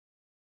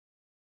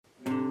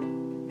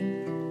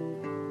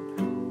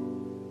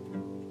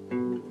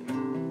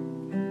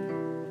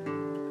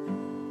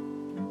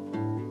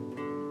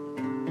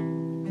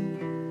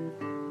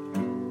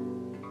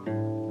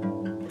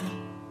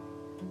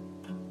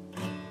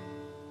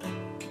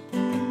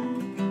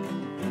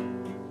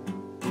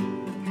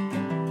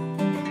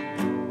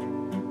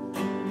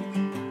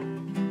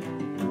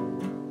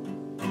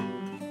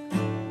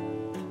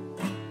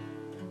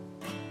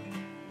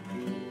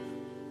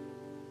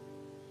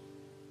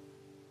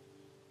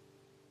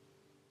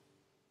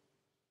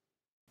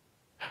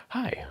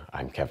Hi,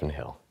 I'm Kevin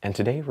Hill, and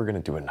today we're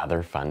going to do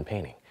another fun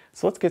painting.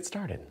 So let's get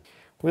started.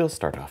 We'll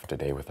start off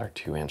today with our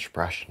 2-inch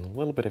brush and a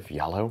little bit of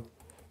yellow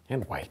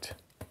and white.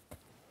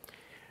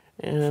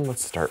 And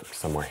let's start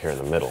somewhere here in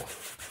the middle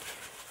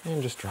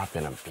and just drop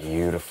in a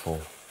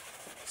beautiful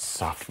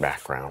soft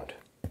background.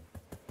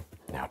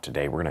 Now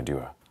today we're going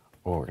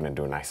to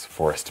do a nice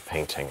forest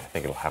painting. I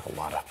think it'll have a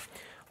lot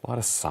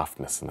of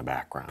softness in the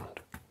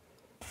background.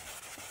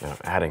 Now I'm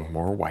adding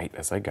more white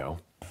as I go,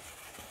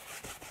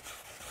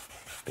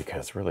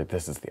 because really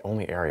this is the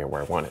only area where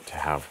I want it to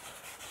have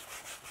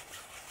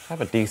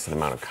a decent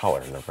amount of color,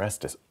 and the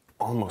rest is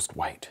almost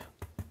white,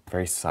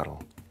 very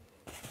subtle.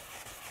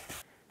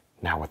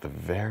 Now with a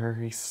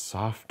very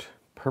soft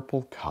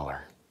purple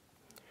color,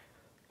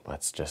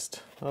 let's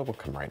just, we'll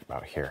come right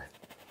about here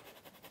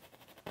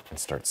and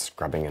start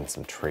scrubbing in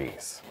some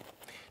trees.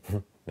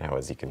 Now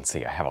as you can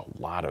see, I have a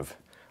lot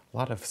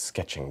of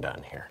sketching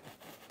done here.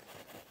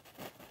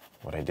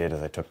 What I did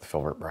is I took the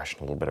filbert brush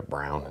and a little bit of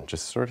brown and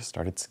just sort of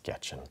started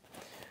sketching.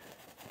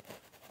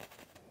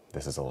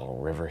 This is a little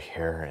river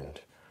here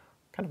and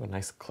kind of a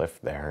nice cliff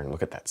there, and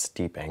look at that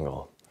steep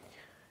angle.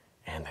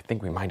 And I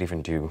think we might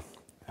even do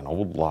an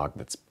old log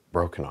that's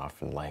broken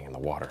off and laying in the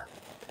water.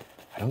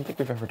 I don't think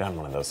we've ever done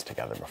one of those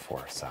together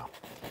before, so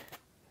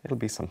it'll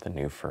be something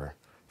new for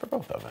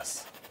both of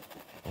us.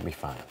 It'll be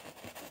fun.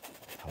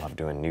 I love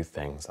doing new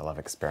things. I love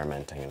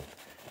experimenting and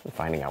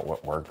finding out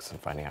what works and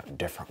finding out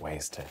different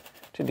ways to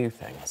do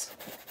things.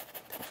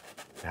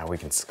 Now we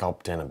can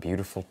sculpt in a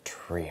beautiful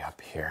tree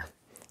up here.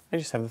 I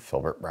just have the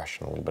filbert brush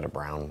and a little bit of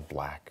brown,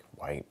 black,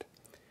 white.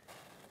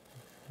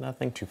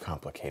 Nothing too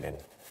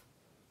complicated.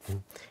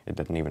 It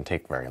doesn't even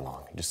take very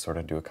long. You just sort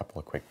of do a couple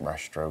of quick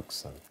brush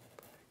strokes and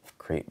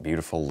create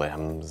beautiful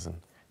limbs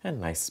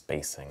and nice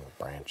spacing of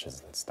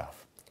branches and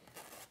stuff.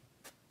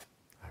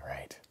 All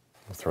right,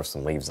 we'll throw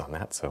some leaves on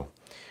that so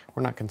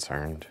we're not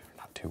concerned,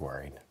 not too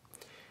worried.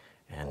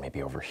 And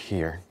maybe over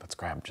here, let's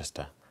grab just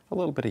a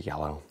little bit of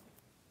yellow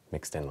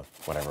mixed in with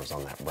whatever's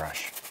on that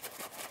brush.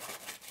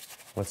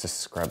 Let's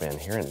just scrub in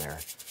here and there.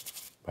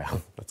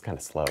 Well, that's kind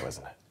of slow,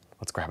 isn't it?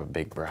 Let's grab a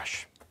big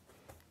brush.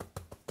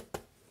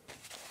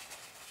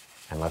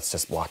 And let's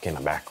just block in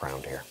a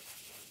background here.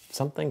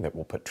 Something that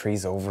we'll put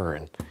trees over,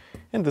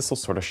 and this will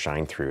sort of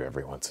shine through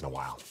every once in a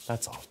while.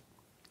 That's all.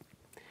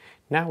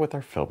 Now with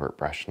our filbert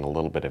brush and a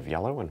little bit of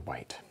yellow and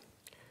white,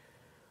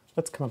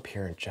 let's come up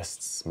here and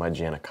just smudge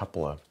in a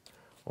couple of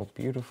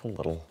beautiful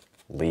little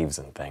leaves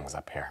and things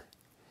up here.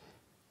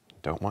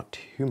 Don't want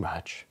too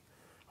much.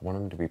 I want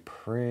them to be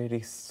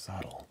pretty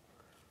subtle.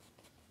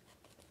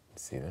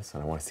 See this?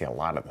 And I want to see a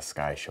lot of the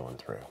sky showing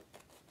through.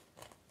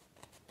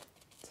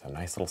 So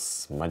nice little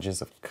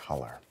smudges of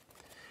color.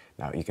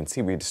 Now you can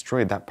see we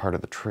destroyed that part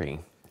of the tree,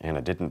 and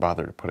I didn't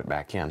bother to put it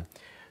back in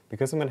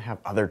because I'm going to have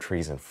other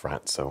trees in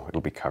front, so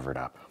it'll be covered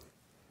up.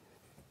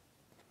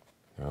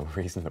 No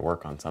reason to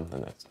work on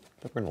something that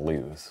we're going to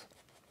lose.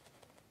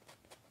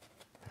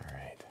 All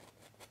right.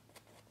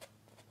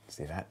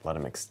 See that? Let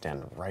them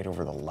extend right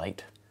over the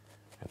light.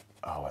 And,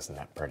 oh, isn't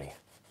that pretty?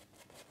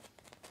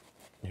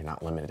 You're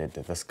not limited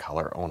to this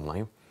color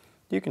only.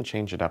 You can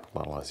change it up a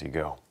little as you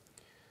go.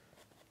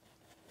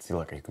 See,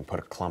 look, you can put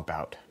a clump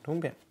out.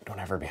 Don't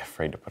ever be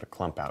afraid to put a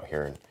clump out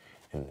here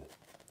in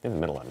the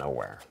middle of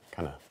nowhere,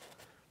 kind of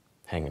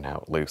hanging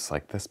out loose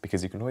like this,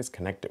 because you can always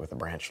connect it with a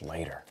branch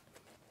later.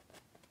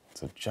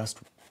 So just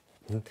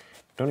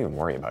don't even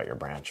worry about your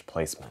branch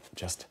placement.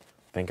 Just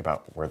think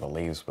about where the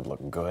leaves would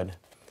look good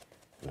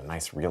and a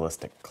nice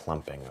realistic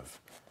clumping of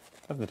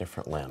the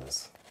different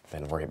limbs.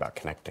 Then worry about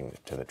connecting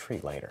it to the tree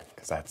later,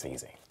 because that's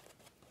easy.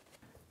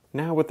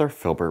 Now with our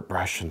filbert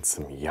brush and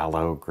some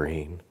yellow,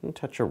 green, and a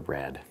touch of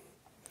red,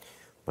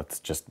 let's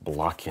just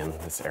block in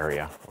this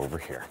area over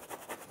here.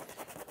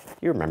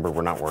 You remember,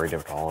 we're not worried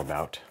at all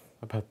about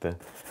the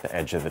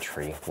edge of the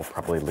tree. We'll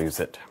probably lose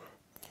it.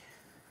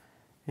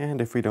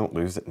 And if we don't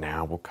lose it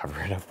now, we'll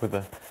cover it up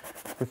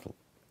with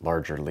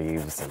larger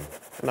leaves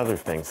and other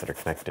things that are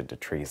connected to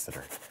trees that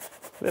are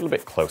a little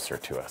bit closer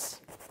to us.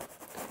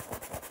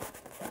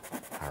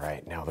 All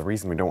right, now the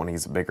reason we don't want to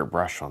use a bigger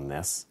brush on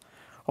this,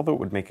 although it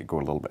would make it go a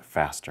little bit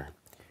faster,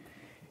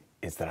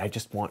 is that I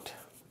just want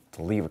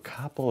to leave a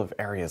couple of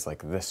areas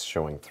like this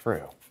showing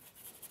through.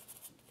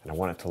 And I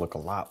want it to look a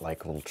lot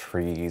like little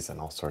trees and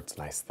all sorts of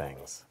nice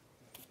things.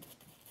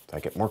 So I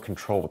get more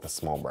control with a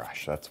small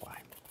brush, that's why.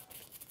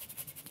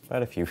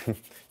 But if you'd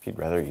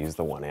rather use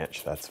the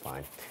 1-inch, that's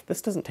fine.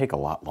 This doesn't take a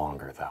lot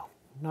longer though,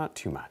 not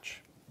too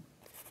much.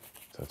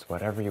 So it's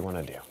whatever you want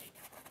to do.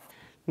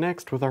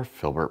 Next, with our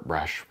filbert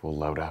brush, we'll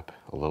load up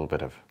a little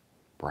bit of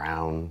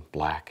brown,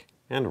 black,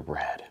 and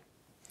red.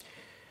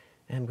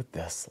 And with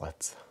this,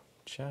 let's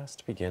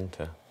just begin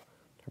to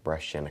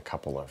brush in a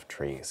couple of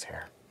trees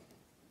here.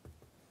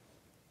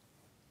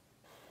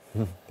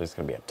 There's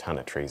going to be a ton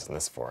of trees in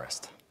this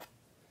forest.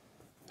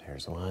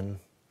 There's one.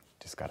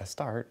 Just got to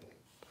start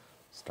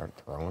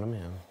throwing them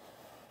in.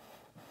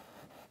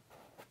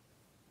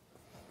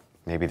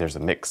 Maybe there's a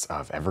mix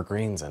of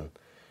evergreens and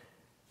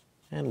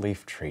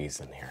leaf trees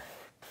in here.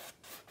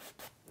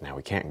 Now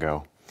we can't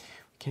go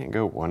can't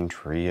go one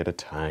tree at a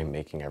time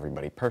making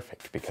everybody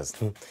perfect because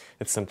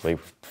it simply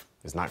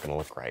is not going to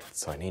look right.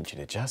 So I need you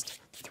to just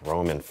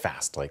throw them in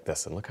fast like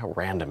this, and look how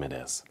random it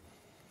is.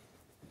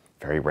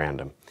 Very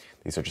random.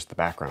 These are just the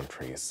background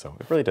trees, so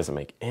it really doesn't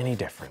make any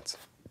difference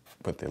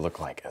what they look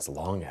like as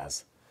long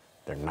as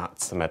they're not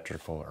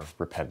symmetrical or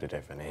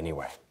repetitive in any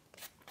way.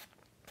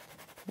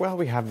 Well,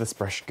 we have this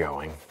brush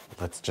going.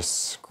 Let's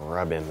just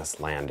scrub in this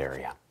land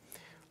area.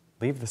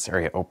 Leave this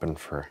area open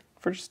for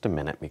just a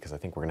minute because I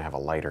think we're gonna have a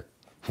lighter,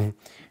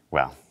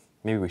 well,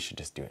 maybe we should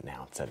just do it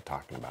now instead of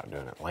talking about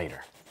doing it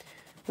later.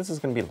 This is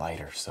gonna be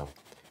lighter, so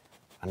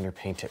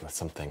underpaint it with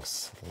something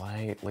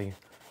slightly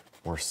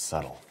more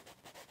subtle.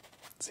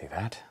 See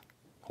that?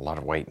 A lot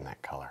of white in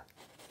that color.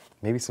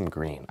 Maybe some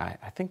green. I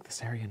think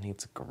this area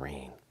needs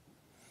green.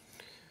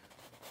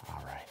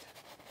 All right.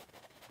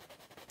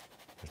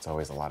 There's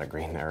always a lot of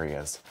green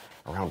areas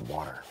around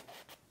water.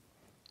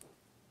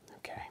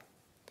 Okay.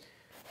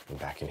 And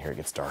back in here it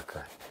gets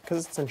darker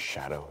because it's in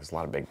shadow. There's a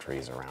lot of big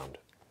trees around.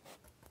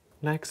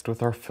 Next,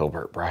 with our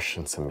filbert brush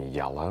and some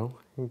yellow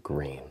and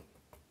green,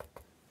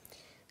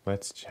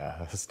 let's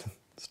just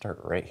start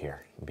right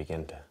here and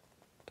begin to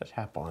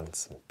tap on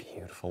some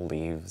beautiful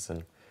leaves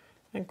and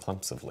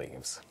clumps of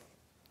leaves.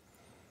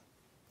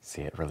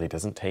 See, it really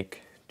doesn't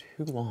take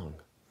too long.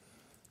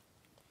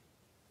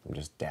 I'm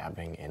just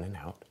dabbing in and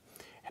out.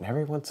 And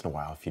every once in a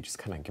while, if you just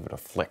kind of give it a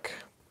flick,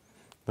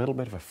 a little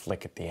bit of a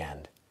flick at the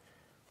end,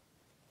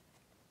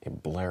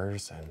 it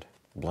blurs and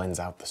blends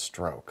out the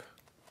stroke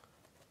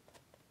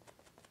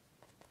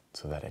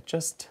so that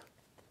it's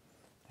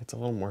a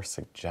little more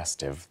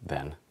suggestive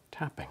than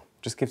tapping.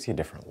 Just gives you a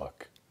different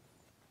look.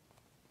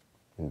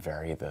 And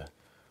vary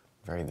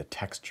the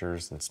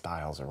textures and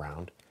styles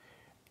around,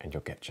 and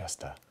you'll get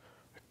just an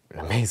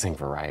amazing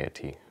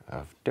variety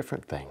of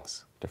different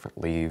things,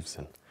 different leaves,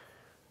 and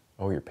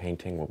oh, your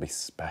painting will be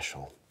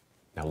special.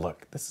 Now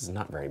look, this is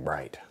not very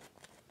bright,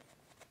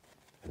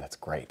 and that's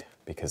great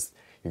because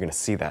you're going to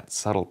see that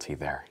subtlety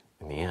there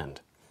in the end,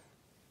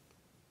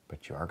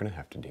 but you are going to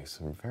have to do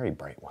some very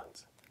bright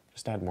ones.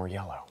 Just add more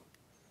yellow.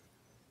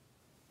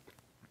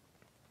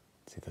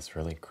 See, this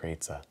really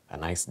creates a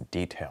nice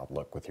detailed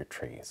look with your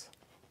trees.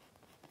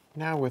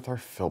 Now with our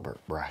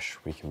filbert brush,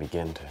 we can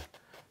begin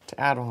to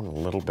add on a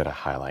little bit of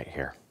highlight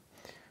here.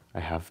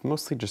 I have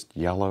mostly just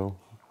yellow,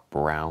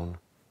 brown,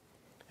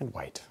 and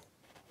white.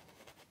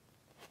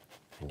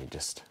 And you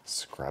just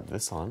scrub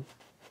this on.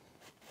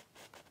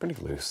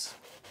 Pretty loose,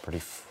 pretty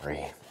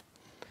free.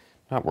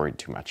 Not worried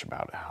too much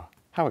about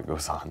how it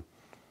goes on.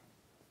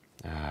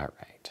 All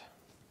right.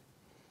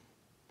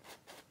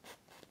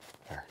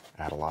 There,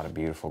 add a lot of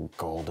beautiful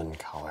golden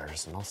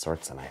colors and all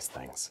sorts of nice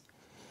things,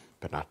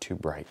 but not too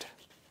bright.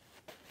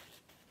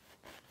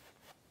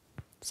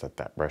 Set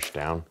that brush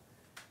down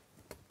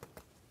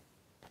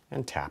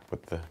and tap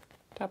with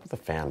the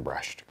fan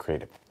brush to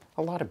create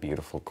a lot of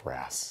beautiful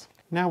grass.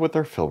 Now with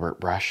our filbert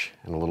brush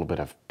and a little bit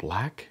of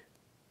black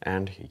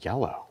and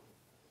yellow,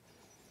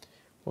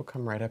 we'll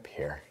come right up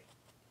here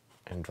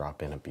and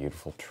drop in a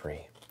beautiful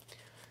tree.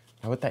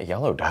 Now what that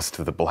yellow does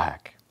to the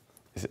black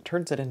is it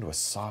turns it into a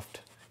soft,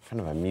 kind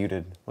of a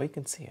muted, well, you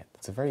can see it.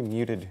 It's a very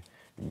muted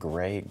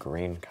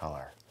gray-green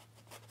color.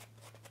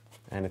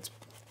 And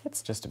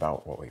it's just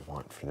about what we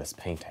want for this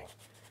painting.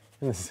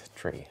 And this is a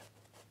tree.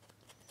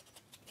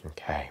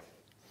 Okay,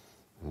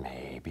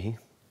 maybe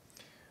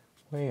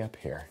way up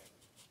here.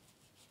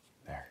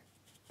 There,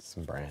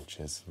 some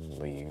branches and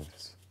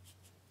leaves,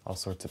 all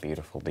sorts of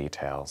beautiful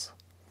details.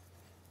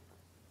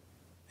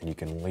 And you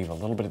can leave a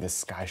little bit of this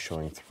sky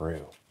showing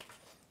through.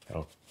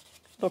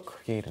 It'll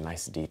create a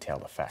nice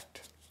detailed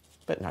effect,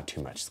 but not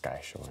too much sky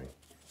showing.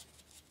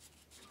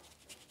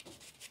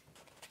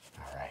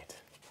 All right.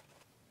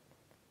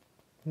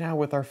 Now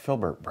with our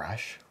filbert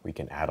brush, we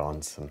can add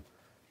on some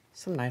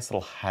nice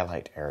little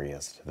highlight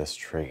areas to this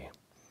tree.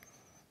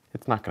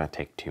 It's not going to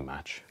take too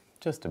much,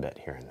 just a bit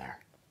here and there.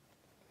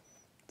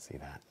 See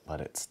that?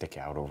 Let it stick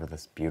out over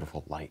this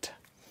beautiful light.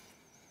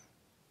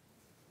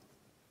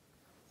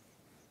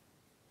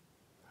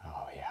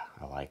 Oh yeah,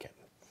 I like it.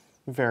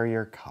 Vary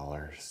your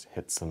colors,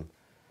 hit some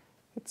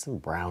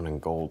brown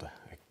and gold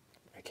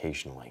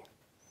occasionally.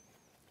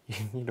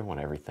 You don't want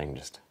everything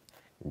just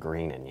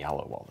green and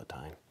yellow all the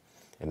time.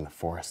 In the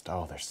forest,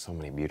 oh, there's so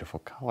many beautiful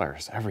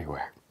colors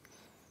everywhere.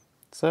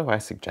 So I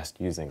suggest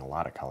using a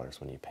lot of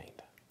colors when you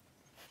paint.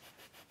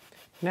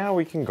 Now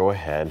we can go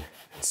ahead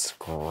and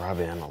scrub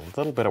in a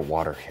little bit of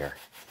water here.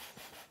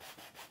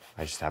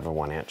 I just have a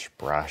 1-inch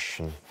brush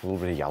and a little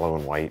bit of yellow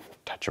and white,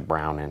 touch of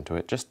brown into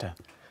it, just to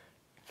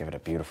give it a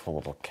beautiful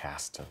little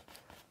cast, a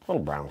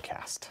little brown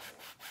cast.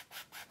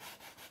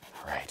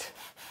 All right,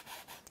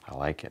 I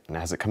like it. And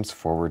as it comes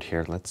forward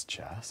here, let's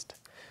just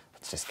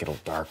get a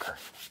little darker.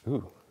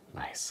 Ooh,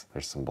 nice.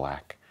 There's some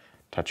black,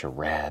 touch of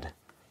red,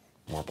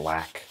 more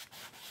black,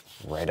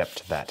 right up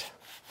to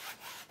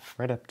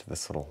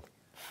this little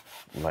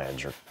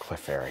ledge or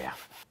cliff area.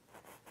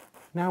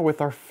 Now with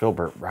our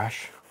filbert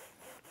brush,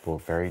 we'll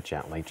very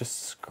gently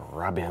just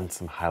scrub in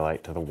some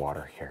highlight to the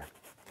water here.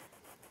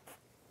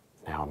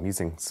 Now I'm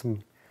using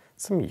some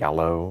some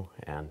yellow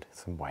and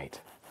some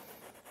white.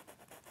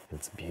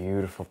 It's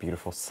beautiful,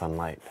 beautiful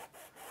sunlight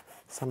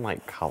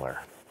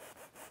color.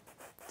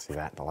 See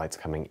that? The light's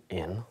coming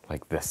in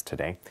like this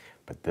today,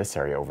 but this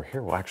area over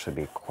here will actually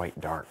be quite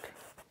dark.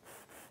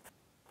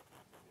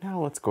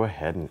 Now let's go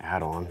ahead and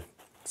add on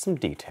some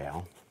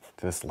detail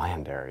to this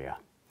land area.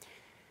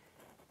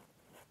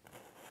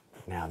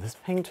 Now this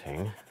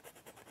painting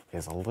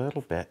is a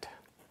little bit,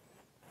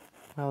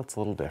 well, it's a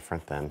little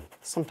different than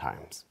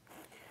sometimes.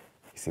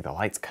 You see the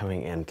light's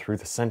coming in through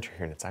the center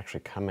here, and it's actually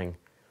coming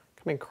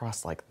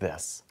across like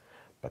this.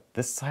 But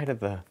this side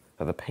of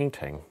the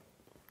painting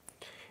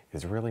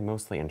is really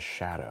mostly in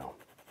shadow.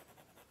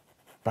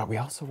 But we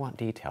also want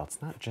detail.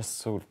 It's not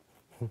just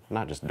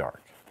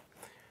dark.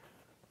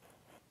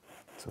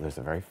 So there's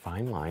a very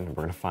fine line, and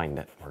we're gonna find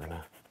it.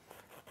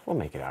 We'll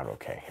make it out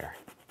okay here.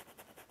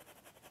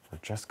 We're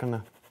just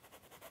gonna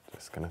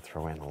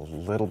throw in a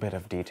little bit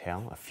of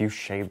detail, a few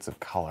shades of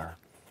color,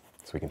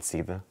 so we can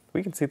see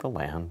the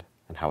land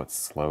and how it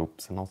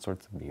slopes and all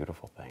sorts of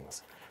beautiful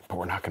things. But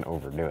we're not gonna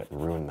overdo it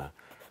and ruin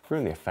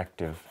the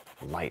effective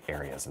light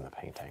areas in the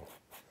painting.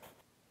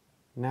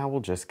 Now we'll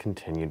just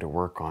continue to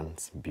work on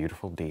some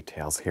beautiful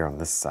details here on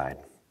this side.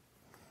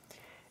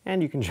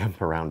 And you can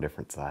jump around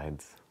different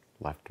sides,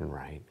 left and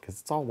right, because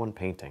it's all one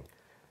painting.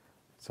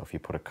 So if you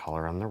put a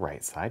color on the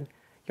right side,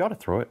 you ought to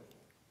throw it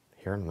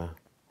here on the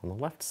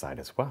left side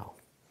as well.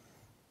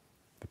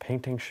 The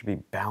painting should be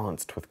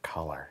balanced with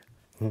color.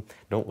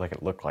 Don't let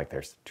it look like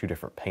there's two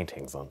different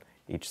paintings on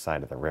each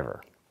side of the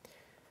river.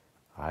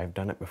 I've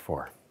done it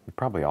before. You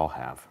probably all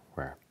have,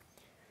 where,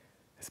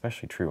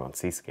 especially true on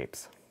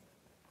seascapes,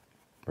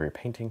 where your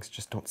paintings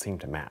just don't seem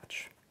to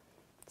match.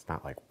 It's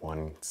not like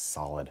one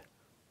solid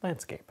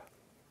landscape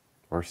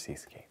or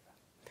seascape.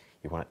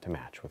 You want it to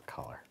match with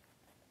color.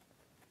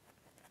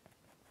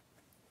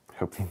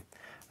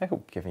 I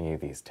hope giving you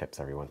these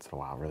tips every once in a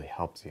while really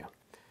helps you.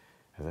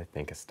 As I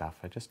think of stuff,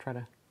 I just try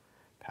to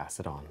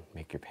pass it on,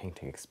 make your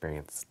painting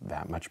experience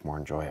that much more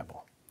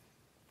enjoyable.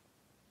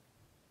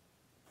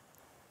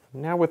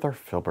 Now with our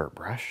filbert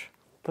brush,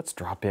 let's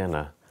drop in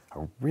a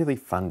really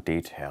fun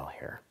detail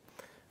here.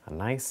 A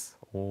nice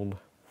old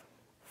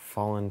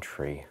fallen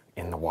tree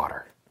in the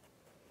water.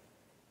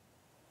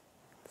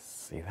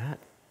 See that?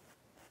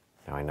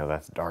 Now I know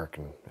that's dark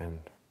and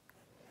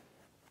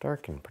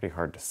pretty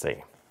hard to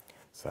see.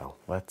 So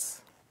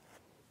let's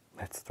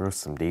throw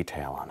some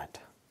detail on it.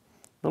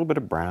 A little bit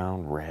of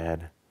brown,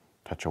 red,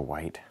 touch of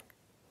white,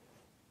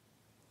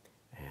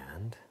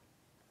 and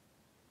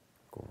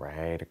go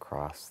right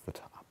across the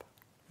top.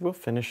 We'll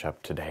finish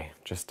up today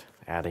just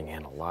adding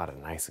in a lot of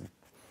nice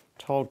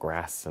tall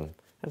grass and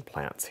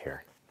plants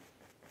here.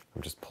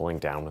 I'm just pulling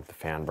down with the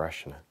fan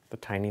brush and the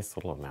tiniest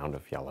little amount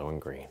of yellow and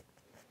green.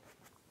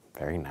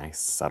 Very nice,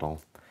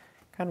 subtle,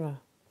 kind of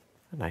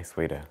a nice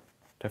way to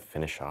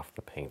finish off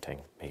the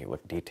painting, make it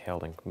look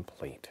detailed and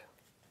complete.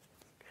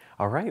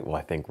 All right, well,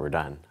 I think we're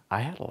done.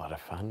 I had a lot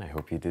of fun. I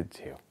hope you did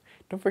too.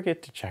 Don't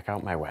forget to check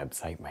out my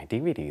website, my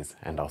DVDs,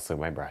 and also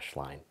my brush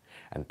line.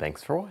 And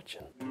thanks for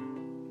watching.